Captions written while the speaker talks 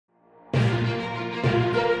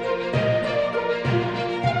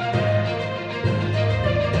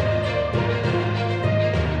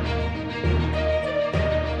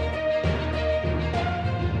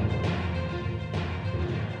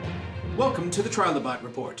to the Trilobite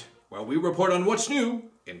Report, where we report on what's new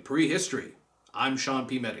in prehistory. I'm Sean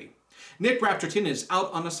P. Mette. Nick Rapterton is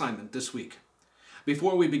out on assignment this week.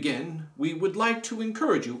 Before we begin, we would like to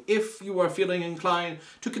encourage you, if you are feeling inclined,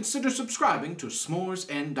 to consider subscribing to S'mores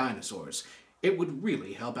and Dinosaurs. It would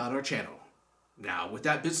really help out our channel. Now, with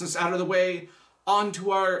that business out of the way, on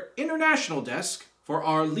to our international desk for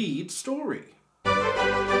our lead story.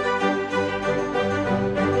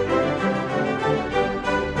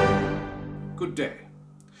 Good day.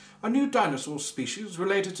 A new dinosaur species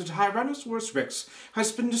related to Tyrannosaurus rex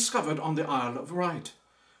has been discovered on the Isle of Wight.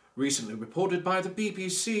 Recently reported by the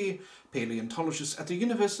BBC, paleontologists at the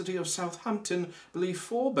University of Southampton believe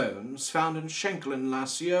 4 bones found in Shanklin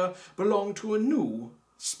last year belong to a new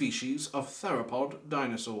species of theropod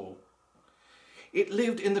dinosaur. It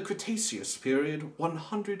lived in the Cretaceous period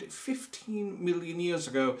 115 million years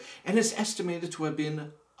ago and is estimated to have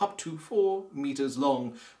been up to 4 meters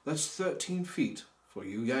long. That's 13 feet for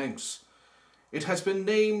you Yanks. It has been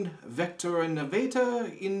named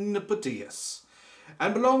Vectorinavetor innipidius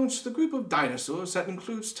and belongs to the group of dinosaurs that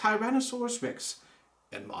includes Tyrannosaurus rex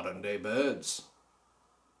and modern-day birds.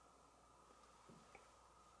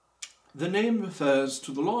 The name refers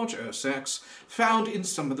to the large ear sacs found in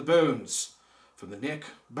some of the bones, from the neck,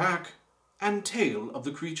 back, and tail of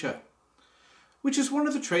the creature, which is one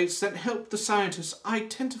of the traits that helped the scientists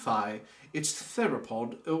identify its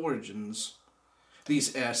theropod origins.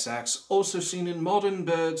 These air sacs, also seen in modern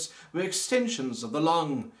birds, were extensions of the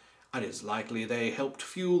lung, and it is likely they helped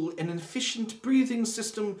fuel an efficient breathing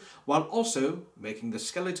system while also making the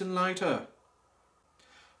skeleton lighter.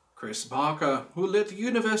 Chris Barker, who led the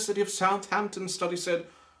University of Southampton study, said,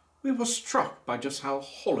 "We were struck by just how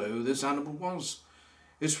hollow this animal was.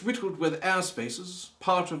 It's riddled with air spaces.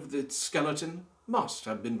 Part of its skeleton must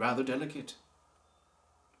have been rather delicate."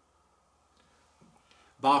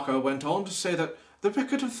 Barker went on to say that the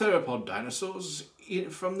record of theropod dinosaurs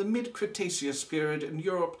from the mid-Cretaceous period in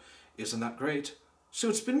Europe isn't that great, so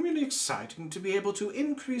it's been really exciting to be able to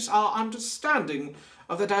increase our understanding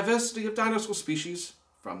of the diversity of dinosaur species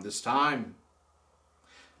from this time.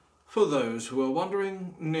 For those who are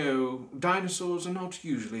wondering, no, dinosaurs are not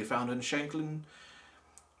usually found in Shanklin.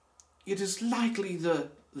 It is likely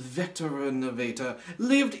the Vectorinavetor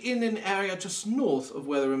lived in an area just north of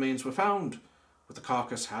where the remains were found, with the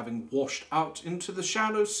carcass having washed out into the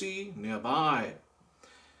shallow sea nearby.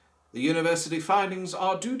 The university findings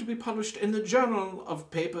are due to be published in the Journal of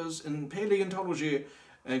Papers in Paleontology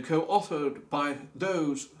and co-authored by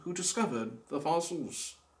those who discovered the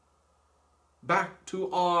fossils. Back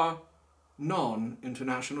to our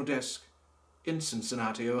non-international desk in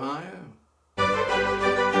Cincinnati, Ohio.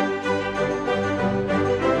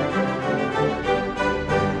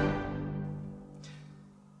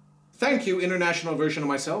 Thank you, international version of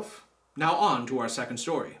myself. Now on to our second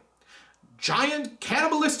story. Giant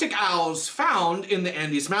cannibalistic owls found in the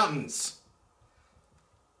Andes Mountains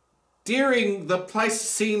during the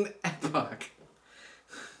Pleistocene epoch.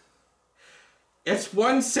 It's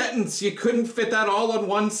one sentence. You couldn't fit that all on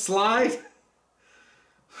one slide?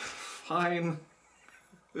 Fine.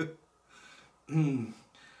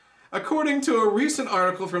 According to a recent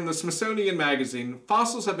article from the Smithsonian Magazine,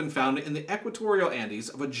 fossils have been found in the equatorial Andes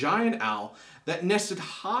of a giant owl that nested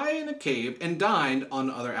high in a cave and dined on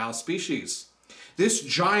other owl species. This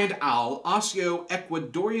giant owl, Osio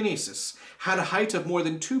ecuadorianensis, had a height of more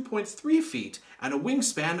than 2.3 feet and a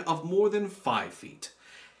wingspan of more than 5 feet.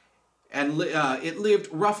 And it lived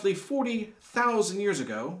roughly 40,000 years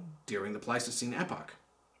ago during the Pleistocene epoch.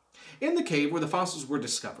 In the cave where the fossils were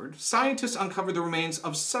discovered, scientists uncovered the remains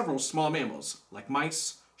of several small mammals, like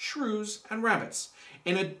mice, shrews, and rabbits,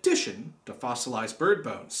 in addition to fossilized bird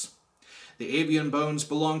bones. The avian bones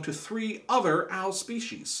belong to 3 other owl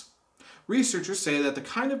species. Researchers say that the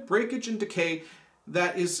kind of breakage and decay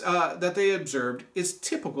that they observed is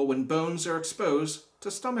typical when bones are exposed to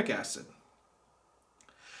stomach acid.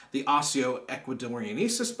 The Osio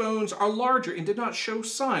ecuadorianensis bones are larger and did not show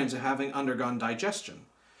signs of having undergone digestion,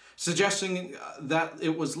 suggesting that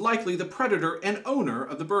it was likely the predator and owner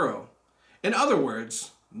of the burrow. In other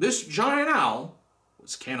words, this giant owl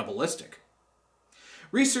was cannibalistic.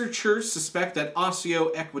 Researchers suspect that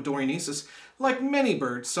Osio ecuadorianensis, like many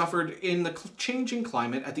birds, suffered in the changing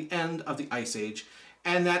climate at the end of the Ice Age,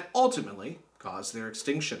 and that ultimately caused their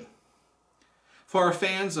extinction. For our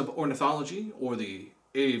fans of ornithology, or the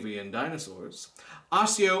avian dinosaurs,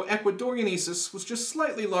 Osio ecuadorianensis was just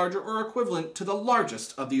slightly larger or equivalent to the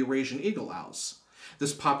largest of the Eurasian eagle owls.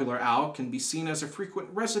 This popular owl can be seen as a frequent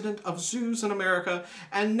resident of zoos in America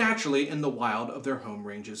and naturally in the wild of their home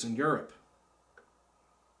ranges in Europe.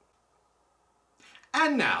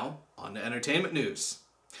 And now, On to entertainment news.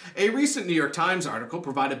 A recent New York Times article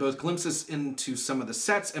provided both glimpses into some of the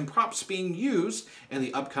sets and props being used in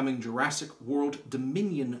the upcoming Jurassic World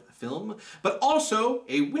Dominion film, but also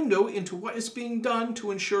a window into what is being done to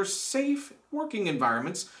ensure safe working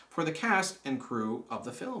environments for the cast and crew of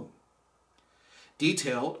the film.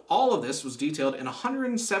 All of this was detailed in a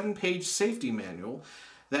 107-page safety manual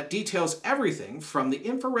that details everything from the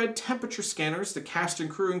infrared temperature scanners the cast and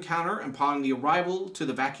crew encounter upon the arrival to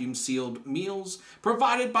the vacuum-sealed meals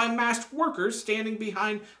provided by masked workers standing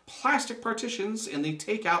behind plastic partitions in the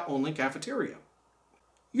takeout-only cafeteria.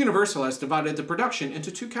 Universal has divided the production into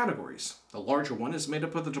two categories. The larger one is made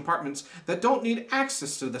up of the departments that don't need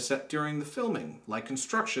access to the set during the filming, like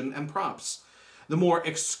construction and props. The more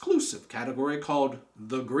exclusive category, called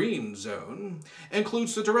the Green Zone,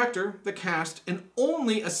 includes the director, the cast, and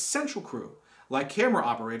only essential crew, like camera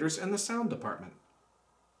operators and the sound department.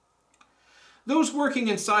 Those working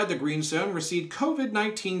inside the Green Zone receive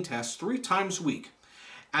COVID-19 tests 3 times a week,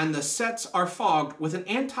 and the sets are fogged with an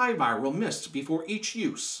antiviral mist before each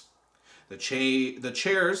use. The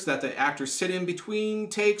chairs that the actors sit in between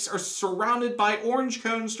takes are surrounded by orange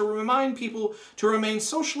cones to remind people to remain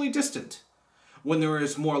socially distant. When there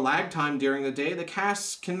is more lag time during the day, the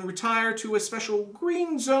cast can retire to a special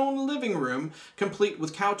Green Zone living room, complete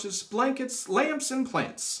with couches, blankets, lamps, and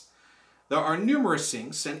plants. There are numerous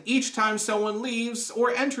sinks, and each time someone leaves or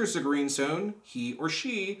enters the Green Zone, he or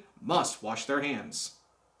she must wash their hands.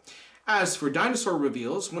 As for dinosaur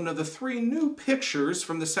reveals, one of the 3 new pictures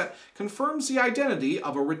from the set confirms the identity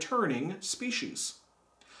of a returning species.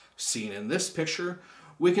 Seen in this picture,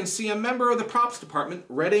 we can see a member of the props department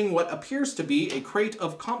readying what appears to be a crate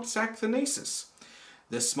of Compsognathus.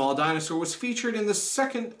 This small dinosaur was featured in the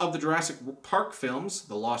second of the Jurassic Park films,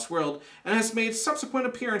 The Lost World, and has made subsequent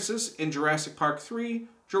appearances in Jurassic Park 3,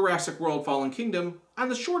 Jurassic World Fallen Kingdom,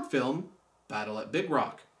 and the short film, Battle at Big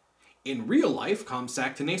Rock. In real life,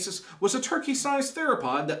 Compsognathus was a turkey-sized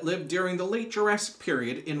theropod that lived during the late Jurassic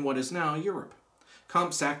period in what is now Europe.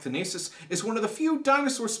 Compsognathus is one of the few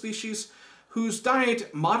dinosaur species whose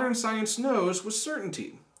diet modern science knows with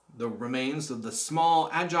certainty. The remains of small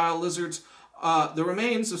agile lizards are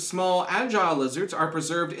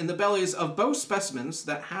preserved in the bellies of both specimens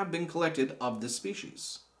that have been collected of this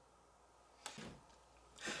species.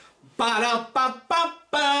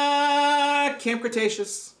 Ba-da-ba-ba-ba! Camp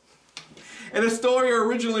Cretaceous. In a story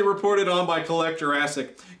originally reported on by Collect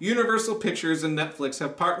Jurassic, Universal Pictures and Netflix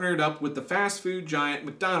have partnered up with the fast food giant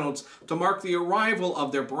McDonald's to mark the arrival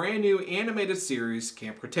of their brand new animated series,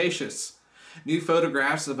 Camp Cretaceous. New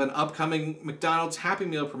photographs of an upcoming McDonald's Happy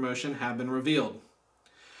Meal promotion have been revealed.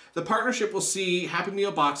 The partnership will see Happy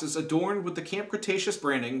Meal boxes adorned with the Camp Cretaceous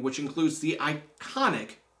branding, which includes the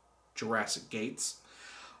iconic Jurassic gates.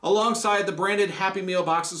 Alongside the branded Happy Meal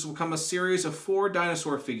boxes will come a series of 4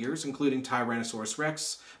 dinosaur figures, including Tyrannosaurus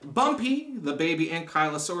Rex, Bumpy, the baby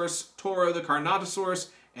Ankylosaurus, Toro the Carnotaurus,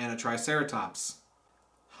 and a Triceratops.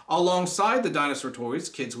 Alongside the dinosaur toys,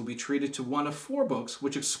 kids will be treated to one of 4 books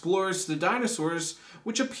which explores the dinosaurs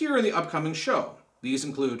which appear in the upcoming show. These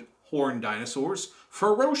include horned dinosaurs,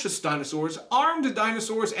 ferocious dinosaurs, armed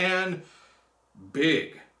dinosaurs, and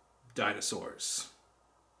big dinosaurs.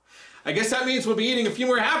 I guess that means we'll be eating a few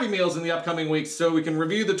more Happy Meals in the upcoming weeks so we can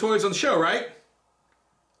review the toys on the show, right?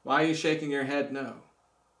 Why are you shaking your head no?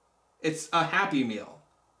 It's a Happy Meal.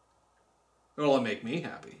 It'll make me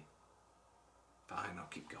happy. Fine, I'll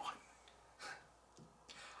keep going.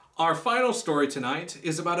 Our final story tonight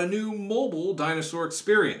is about a new mobile dinosaur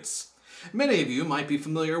experience. Many of you might be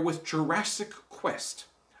familiar with Jurassic Quest.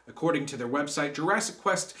 According to their website, Jurassic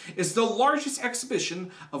Quest is the largest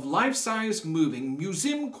exhibition of life-size moving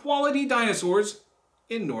museum-quality dinosaurs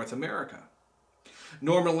in North America.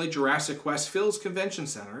 Normally, Jurassic Quest fills convention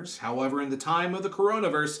centers. However, in the time of the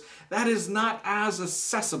coronavirus, that is not as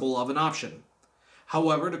accessible of an option.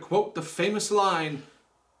 However, to quote the famous line,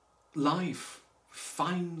 "Life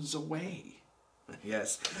finds a way."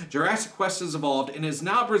 Yes, Jurassic Quest has evolved and is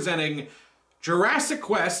now presenting Jurassic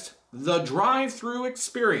Quest, the drive-thru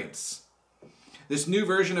experience. This new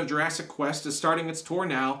version of Jurassic Quest is starting its tour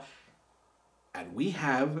now, and we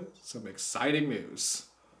have some exciting news.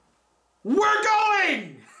 We're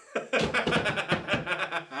going!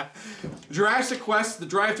 Jurassic Quest, the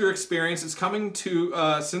drive-thru experience, is coming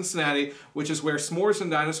to Cincinnati, which is where S'mores and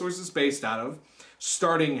Dinosaurs is based out of,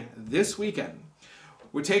 starting this weekend.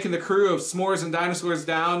 We're taking the crew of S'mores and Dinosaurs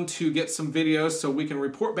down to get some videos so we can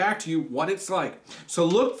report back to you what it's like. So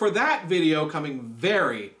look for that video coming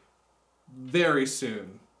very, very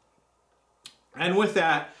soon. And with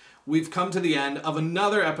that, we've come to the end of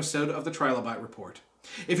another episode of the Trilobite Report.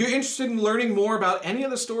 If you're interested in learning more about any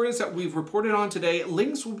of the stories that we've reported on today,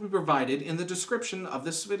 links will be provided in the description of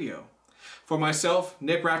this video. For myself,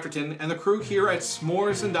 Nick Rafterton, and the crew here at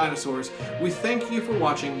S'mores and Dinosaurs, we thank you for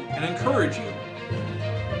watching and encourage you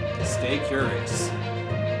to stay curious.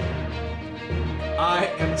 I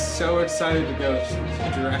am so excited to go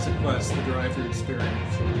to Jurassic Quest, the drive-thru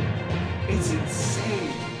experience. It's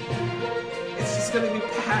insane. It's just going to be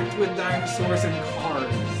packed with dinosaurs and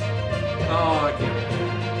cars. Oh, I can't wait.